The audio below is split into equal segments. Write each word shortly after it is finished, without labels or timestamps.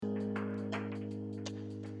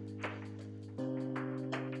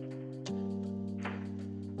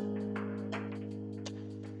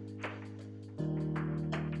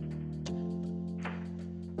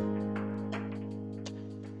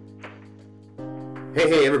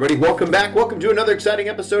Hey, everybody. Welcome back. Welcome to another exciting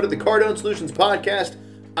episode of the Cardone Solutions Podcast.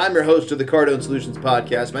 I'm your host of the Cardone Solutions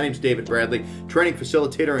Podcast. My name is David Bradley, training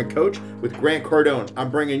facilitator and coach with Grant Cardone. I'm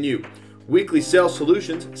bringing you weekly sales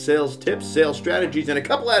solutions, sales tips, sales strategies, and a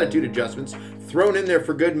couple attitude adjustments thrown in there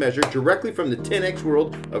for good measure directly from the 10X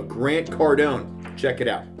world of Grant Cardone. Check it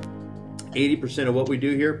out. 80% of what we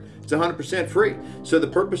do here is 100% free. So the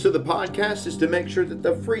purpose of the podcast is to make sure that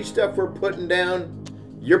the free stuff we're putting down,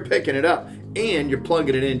 you're picking it up and you're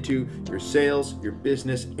plugging it into your sales, your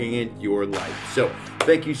business, and your life. So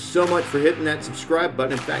thank you so much for hitting that subscribe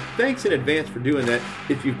button. In fact, thanks in advance for doing that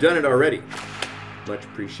if you've done it already. Much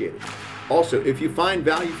appreciated. Also, if you find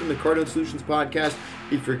value from the Cardone Solutions Podcast,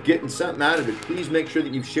 if you're getting something out of it, please make sure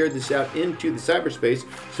that you've shared this out into the cyberspace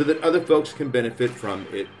so that other folks can benefit from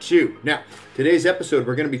it too. Now, today's episode,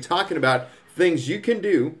 we're going to be talking about things you can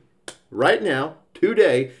do right now,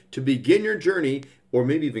 today, to begin your journey or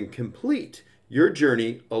maybe even complete your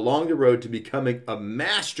journey along the road to becoming a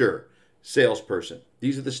master salesperson.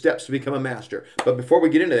 These are the steps to become a master. But before we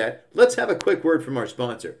get into that, let's have a quick word from our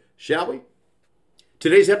sponsor, shall we?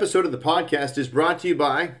 Today's episode of the podcast is brought to you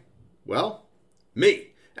by, well, me.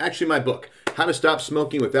 Actually, my book, How to Stop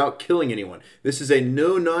Smoking Without Killing Anyone. This is a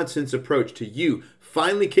no-nonsense approach to you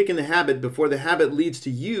finally kicking the habit before the habit leads to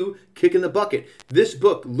you kicking the bucket. This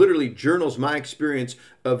book literally journals my experience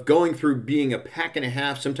of going through being a pack and a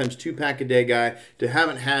half, sometimes 2-pack a day guy, to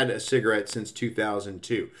haven't had a cigarette since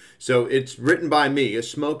 2002. So it's written by me, a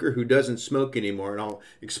smoker who doesn't smoke anymore, and I'll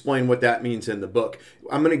explain what that means in the book.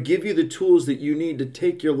 I'm going to give you the tools that you need to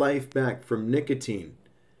take your life back from nicotine.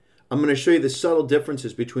 I'm going to show you the subtle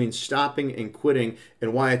differences between stopping and quitting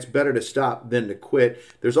and why it's better to stop than to quit.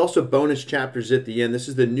 There's also bonus chapters at the end. This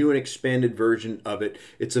is the new and expanded version of it.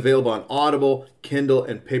 It's available on Audible, Kindle,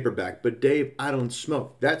 and paperback. But Dave, I don't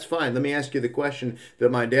smoke. That's fine. Let me ask you the question that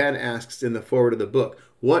my dad asks in the foreword of the book.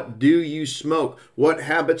 What do you smoke? What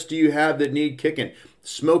habits do you have that need kicking?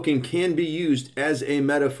 Smoking can be used as a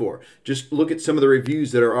metaphor. Just look at some of the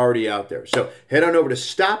reviews that are already out there. So head on over to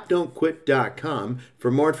stopdon'tquit.com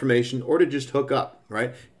for more information or to just hook up,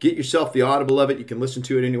 right? Get yourself the Audible of it. You can listen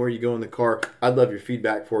to it anywhere you go in the car. I'd love your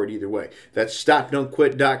feedback for it either way. That's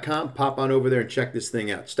stopdon'tquit.com. Pop on over there and check this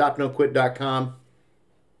thing out. Stopdon'tquit.com.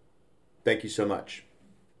 Thank you so much.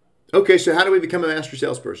 Okay, so how do we become a master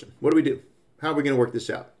salesperson? What do we do? How are we going to work this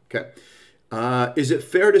out? Okay. Is it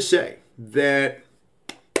fair to say that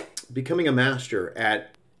becoming a master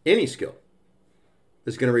at any skill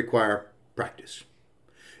is going to require practice?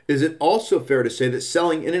 Is it also fair to say that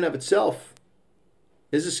selling in and of itself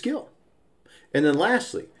is a skill? And then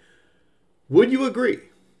lastly, would you agree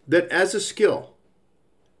that as a skill,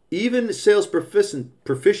 even sales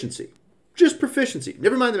proficiency, just proficiency,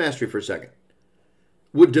 never mind the mastery for a second,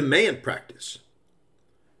 would demand practice?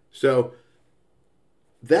 So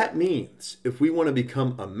that means if we want to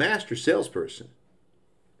become a master salesperson,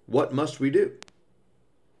 what must we do?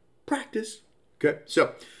 Practice. Okay,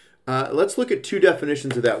 so let's look at two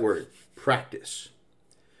definitions of that word, practice.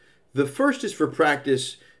 The first is for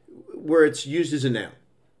practice where it's used as a noun.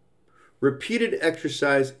 Repeated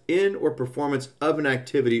exercise in or performance of an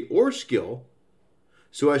activity or skill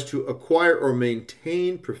so as to acquire or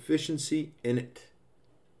maintain proficiency in it.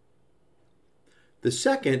 The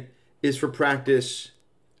second is for practice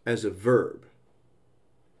as a verb.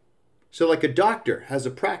 So like a doctor has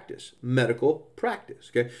a practice, medical practice.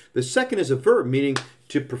 Okay. The second is a verb, meaning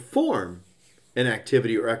to perform an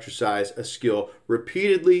activity or exercise, a skill,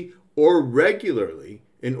 repeatedly or regularly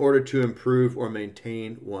in order to improve or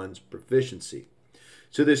maintain one's proficiency.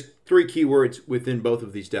 So there's three key words within both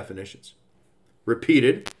of these definitions.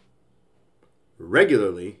 Repeated,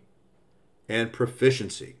 regularly, and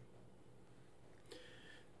proficiency.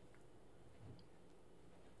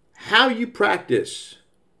 How you practice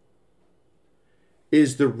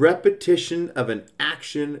is the repetition of an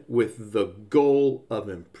action with the goal of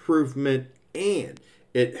improvement, and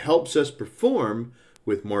it helps us perform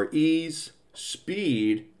with more ease,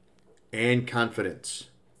 speed, and confidence.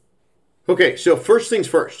 Okay, so first things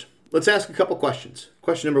first, let's ask a couple questions.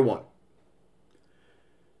 Question number one.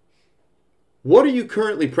 What are you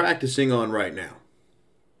currently practicing on right now?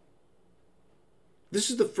 This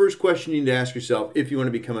is the first question you need to ask yourself if you want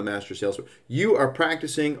to become a master salesman. You are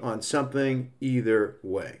practicing on something either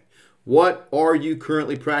way. What are you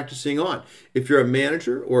currently practicing on? If you're a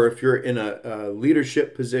manager or if you're in a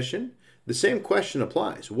leadership position, the same question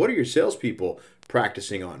applies. What are your salespeople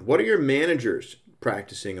practicing on? What are your managers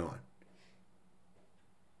practicing on?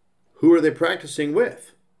 Who are they practicing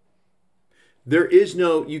with?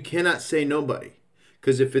 You cannot say nobody.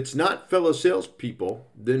 Because if it's not fellow salespeople,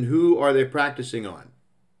 then who are they practicing on?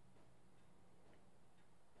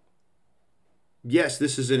 Yes,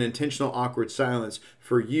 this is an intentional awkward silence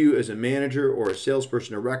for you as a manager or a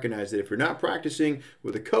salesperson to recognize that if you're not practicing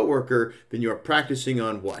with a coworker, then you're practicing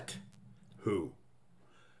on what? Who?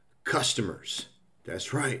 Customers.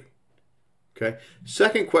 That's right. Okay.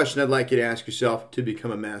 Second question I'd like you to ask yourself to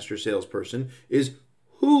become a master salesperson is,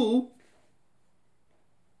 who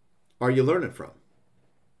are you learning from?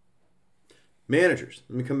 Managers,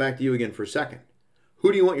 let me come back to you again for a second.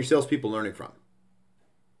 Who do you want your salespeople learning from?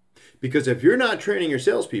 Because if you're not training your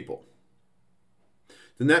salespeople,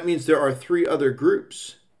 then that means there are 3 other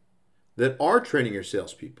groups that are training your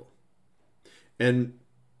salespeople. And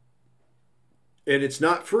it's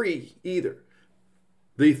not free either.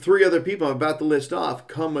 The 3 other people I'm about to list off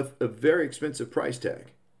come with a very expensive price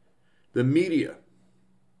tag. The media,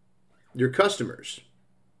 your customers,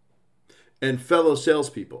 and fellow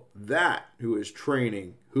salespeople. That who is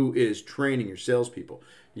training your salespeople.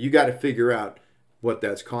 You got to figure out what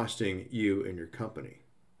that's costing you and your company.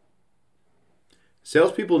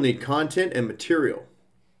 Salespeople need content and material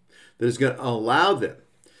that is going to allow them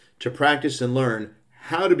to practice and learn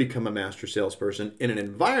how to become a master salesperson in an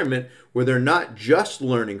environment where they're not just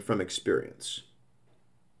learning from experience.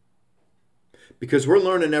 Because we're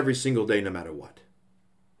learning every single day no matter what.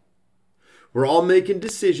 We're all making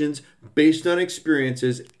decisions based on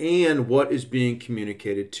experiences and what is being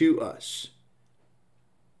communicated to us.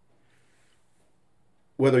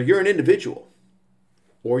 Whether you're an individual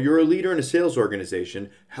or you're a leader in a sales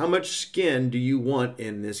organization, how much skin do you want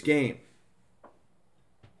in this game?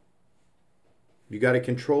 You got to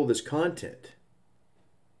control this content.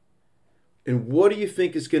 And what do you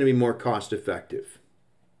think is going to be more cost effective?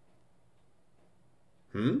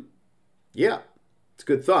 Yeah, it's a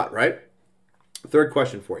good thought, right? Third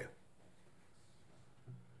question for you.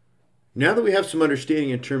 Now that we have some understanding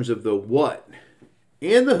in terms of the what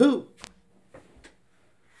and the who,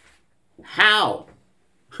 how?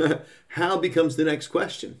 How becomes the next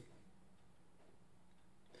question.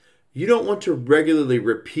 You don't want to regularly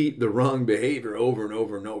repeat the wrong behavior over and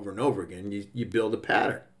over and over and over again. You build a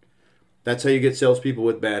pattern. That's how you get salespeople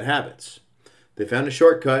with bad habits. They found a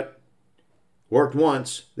shortcut, worked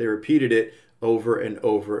once, they repeated it over and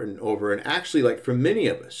over and over. And actually, like for many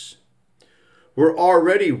of us, we're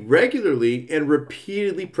already regularly and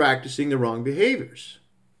repeatedly practicing the wrong behaviors.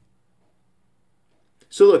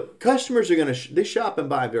 So look, customers are they shop and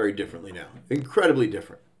buy very differently now, incredibly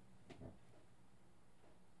different.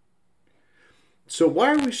 So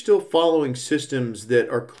why are we still following systems that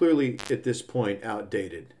are clearly at this point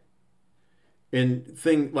outdated? And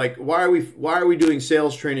why are we doing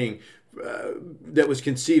sales training that was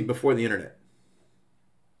conceived before the internet?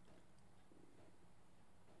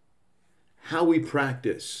 How we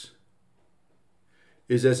practice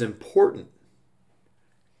is as important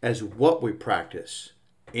as what we practice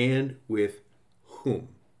and with whom.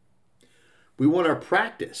 We want our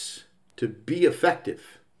practice to be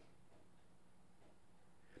effective.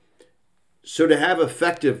 So to have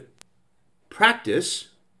effective practice,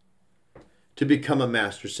 to become a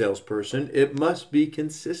master salesperson, it must be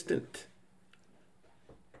consistent.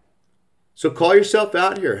 So call yourself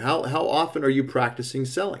out here. How often are you practicing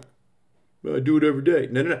selling? Well, I do it every day.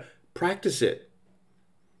 No. Practice it.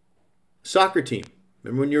 Soccer team.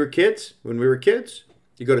 Remember when you were kids? When we were kids?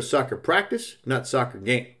 You go to soccer practice, not soccer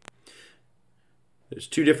game. There's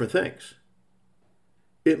 2 different things.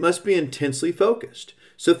 It must be intensely focused.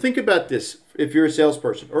 So think about this if you're a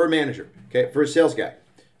salesperson or a manager, okay, for a sales guy,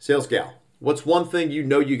 sales gal. What's one thing you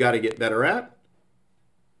know you got to get better at?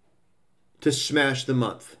 To smash the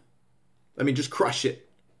month. I mean, just crush it.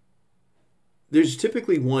 There's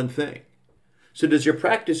typically one thing. So does your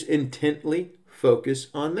practice intently focus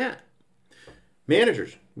on that?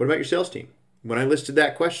 Managers, what about your sales team? When I listed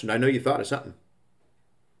that question, I know you thought of something.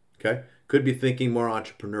 Okay? Could be thinking more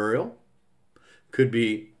entrepreneurial. Could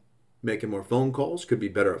be making more phone calls. Could be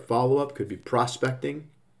better at follow-up. Could be prospecting.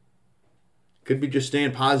 Could be just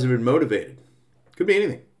staying positive and motivated. Could be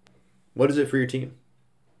anything. What is it for your team?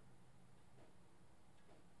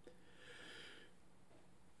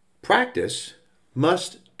 Practice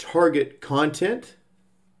must target content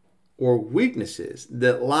or weaknesses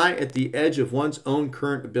that lie at the edge of one's own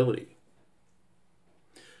current ability.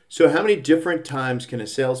 So how many different times can a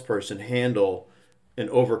salesperson handle and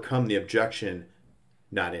overcome the objection,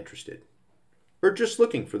 not interested? Or just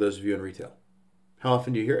looking, for those of you in retail. How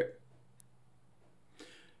often do you hear it?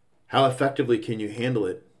 How effectively can you handle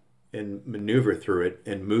it and maneuver through it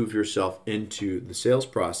and move yourself into the sales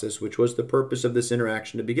process, which was the purpose of this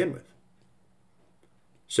interaction to begin with?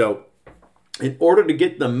 So, in order to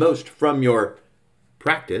get the most from your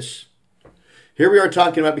practice, here we are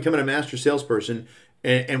talking about becoming a master salesperson,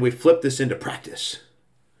 And we flip this into practice.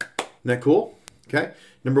 Isn't that cool? Okay.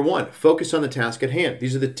 Number one, focus on the task at hand.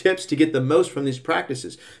 These are the tips to get the most from these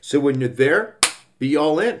practices. So when you're there, be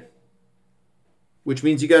all in, which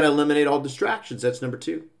means you got to eliminate all distractions. That's number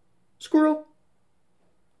two. Squirrel.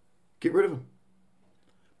 Get rid of them.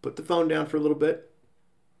 Put the phone down for a little bit.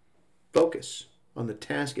 Focus on the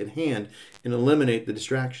task at hand and eliminate the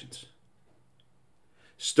distractions.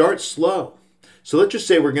 Start slow. So let's just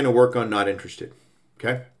say we're going to work on not interested.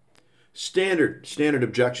 Okay? Standard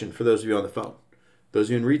objection for those of you on the phone. Those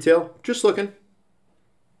of you in retail, just looking.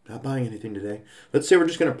 Not buying anything today. Let's say we're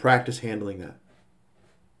just going to practice handling that.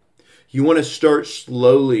 You want to start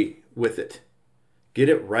slowly with it. Get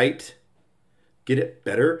it right. Get it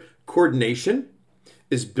better. Coordination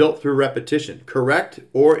is built through repetition. Correct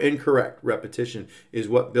or incorrect repetition is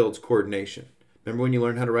what builds coordination. Remember when you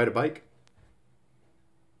learned how to ride a bike?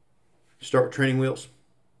 Start with training wheels.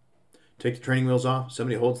 Take the training wheels off.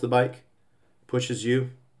 Somebody holds the bike, pushes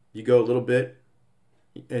you. You go a little bit,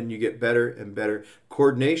 and you get better and better.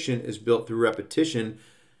 Coordination is built through repetition.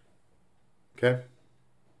 Okay?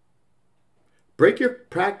 Break your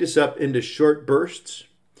practice up into short bursts.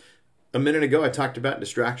 A minute ago, I talked about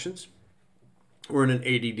distractions. We're in an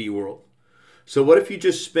ADD world. So what if you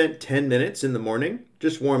just spent 10 minutes in the morning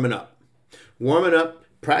just warming up? Warming up,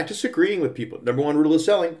 practice agreeing with people. Number one rule of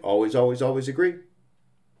selling, always, always, always agree.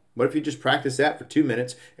 What if you just practiced that for 2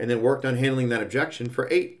 minutes and then worked on handling that objection for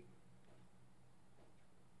 8?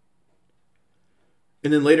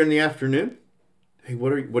 And then later in the afternoon, hey,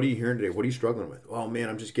 what are you hearing today? What are you struggling with? Oh man,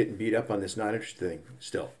 I'm just getting beat up on this not interested thing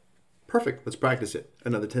still. Perfect. Let's practice it.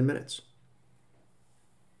 Another 10 minutes.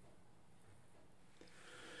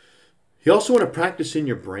 You also want to practice in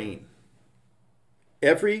your brain.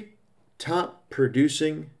 Every top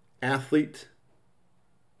producing athlete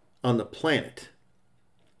on the planet,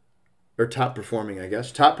 or top performing, I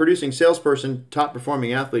guess, top producing salesperson, top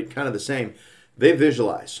performing athlete, kind of the same, they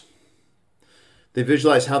visualize. They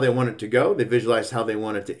visualize how they want it to go. They visualize how they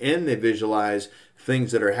want it to end. They visualize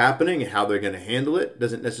things that are happening and how they're going to handle it.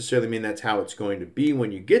 Doesn't necessarily mean that's how it's going to be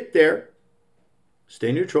when you get there.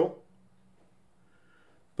 Stay neutral.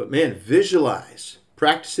 But man, visualize.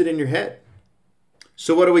 Practice it in your head.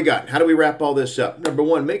 So what do we got? How do we wrap all this up? Number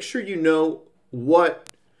one, make sure you know what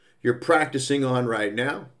you're practicing on right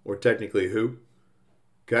now, or technically who.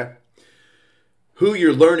 Okay? Who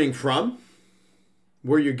you're learning from,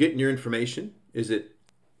 where you're getting your information. Is it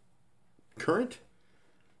current?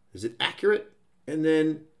 Is it accurate? And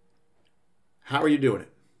then how are you doing it?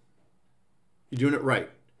 You doing it right?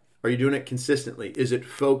 Are you doing it consistently? Is it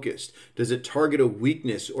focused? Does it target a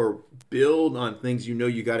weakness or build on things you know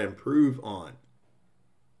you got to improve on?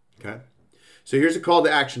 Okay? So here's a call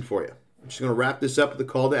to action for you. I'm just going to wrap this up with a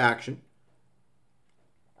call to action.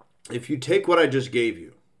 If you take what I just gave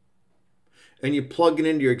you and you plug it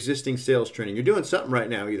into your existing sales training, you're doing something right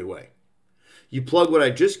now either way. You plug what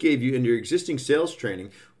I just gave you into your existing sales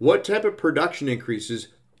training, what type of production increases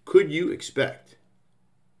could you expect?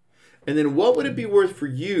 And then what would it be worth for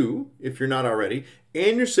you, if you're not already,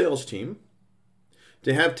 and your sales team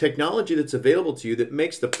to have technology that's available to you that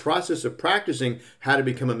makes the process of practicing how to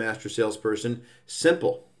become a master salesperson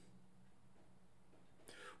simple?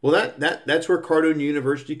 Well, that's where Cardone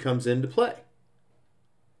University comes into play.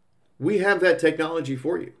 We have that technology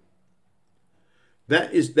for you.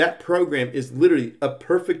 That program is literally a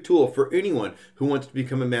perfect tool for anyone who wants to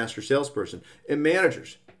become a master salesperson. And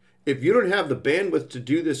managers, if you don't have the bandwidth to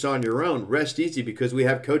do this on your own, rest easy because we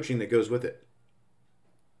have coaching that goes with it.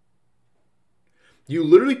 You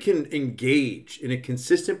literally can engage in a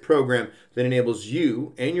consistent program that enables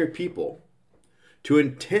you and your people to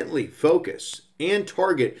intently focus and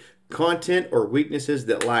target content or weaknesses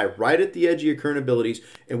that lie right at the edge of your current abilities.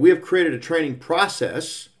 And we have created a training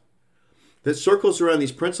process that circles around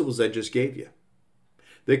these principles I just gave you,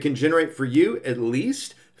 that can generate for you at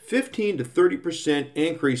least 15 to 30%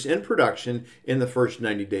 increase in production in the first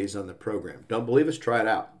 90 days on the program. Don't believe us? Try it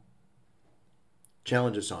out.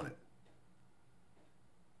 Challenge us on it.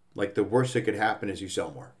 Like the worst that could happen is you sell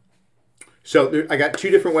more. So I got 2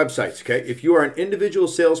 different websites, okay? If you are an individual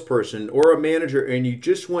salesperson or a manager and you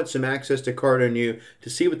just want some access to Cardone U to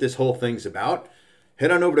see what this whole thing's about, head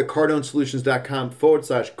on over to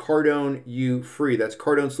cardonesolutions.com/Cardone U free. That's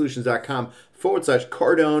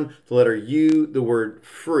cardonesolutions.com/Cardone, the letter U, the word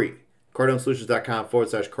free.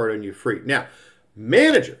 cardonesolutions.com/Cardone U free. Now,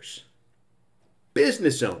 managers,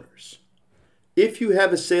 business owners, if you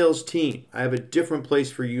have a sales team, I have a different place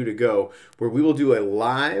for you to go where we will do a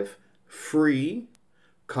live, free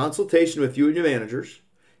consultation with you and your managers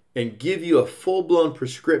and give you a full-blown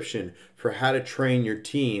prescription for how to train your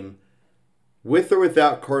team With or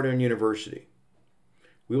without Cardone University,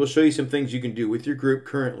 we will show you some things you can do with your group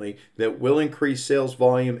currently that will increase sales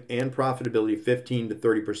volume and profitability 15 to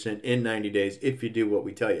 30% in 90 days if you do what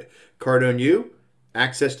we tell you. Cardone U,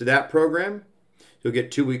 access to that program, you'll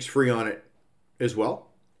get 2 weeks free on it as well.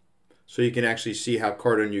 So you can actually see how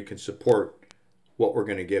Cardone U can support what we're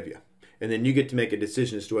going to give you. And then you get to make a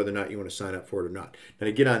decision as to whether or not you want to sign up for it or not. Now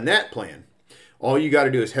to get on that plan, all you got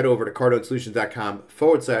to do is head over to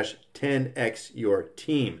cardonesolutions.com/10x your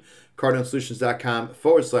team.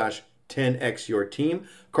 cardonesolutions.com/10x your team.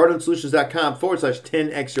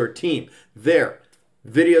 cardonesolutions.com/10x your team. There,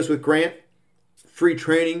 videos with Grant, free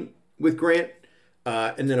training with Grant,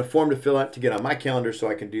 and then a form to fill out to get on my calendar so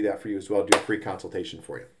I can do that for you as well, do a free consultation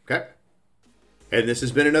for you. Okay? And this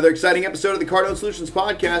has been another exciting episode of the Cardone Solutions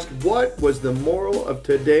Podcast. What was the moral of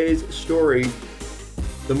today's story?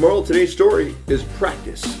 The moral of today's story is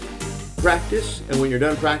practice. Practice, and when you're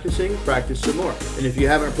done practicing, practice some more. And if you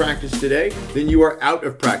haven't practiced today, then you are out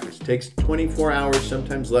of practice. It takes 24 hours,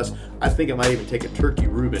 sometimes less. I think it might even take a turkey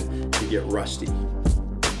Reuben to get rusty.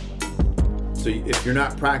 So if you're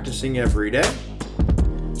not practicing every day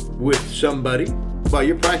with somebody, well,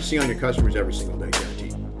 you're practicing on your customers every single day,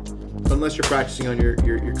 guaranteed. Unless you're practicing on your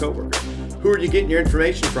coworker. Who are you getting your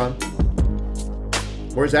information from?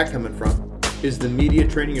 Where's that coming from? Is the media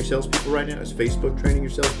training your salespeople right now? Is Facebook training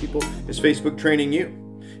your salespeople? Is Facebook training you?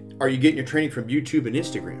 Are you getting your training from YouTube and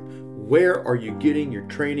Instagram? Where are you getting your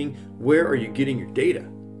training? Where are you getting your data?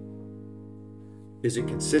 Is it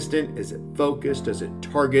consistent? Is it focused? Does it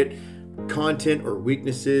target content or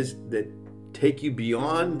weaknesses that take you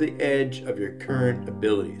beyond the edge of your current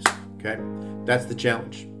abilities? Okay? That's the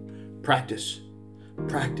challenge. Practice.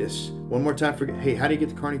 Practice. One more time. Hey, how do you get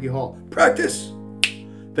to Carnegie Hall? Practice.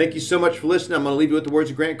 Thank you so much for listening. I'm going to leave you with the words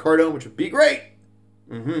of Grant Cardone, which would be great.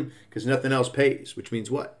 Because nothing else pays, which means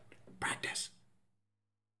what? Practice.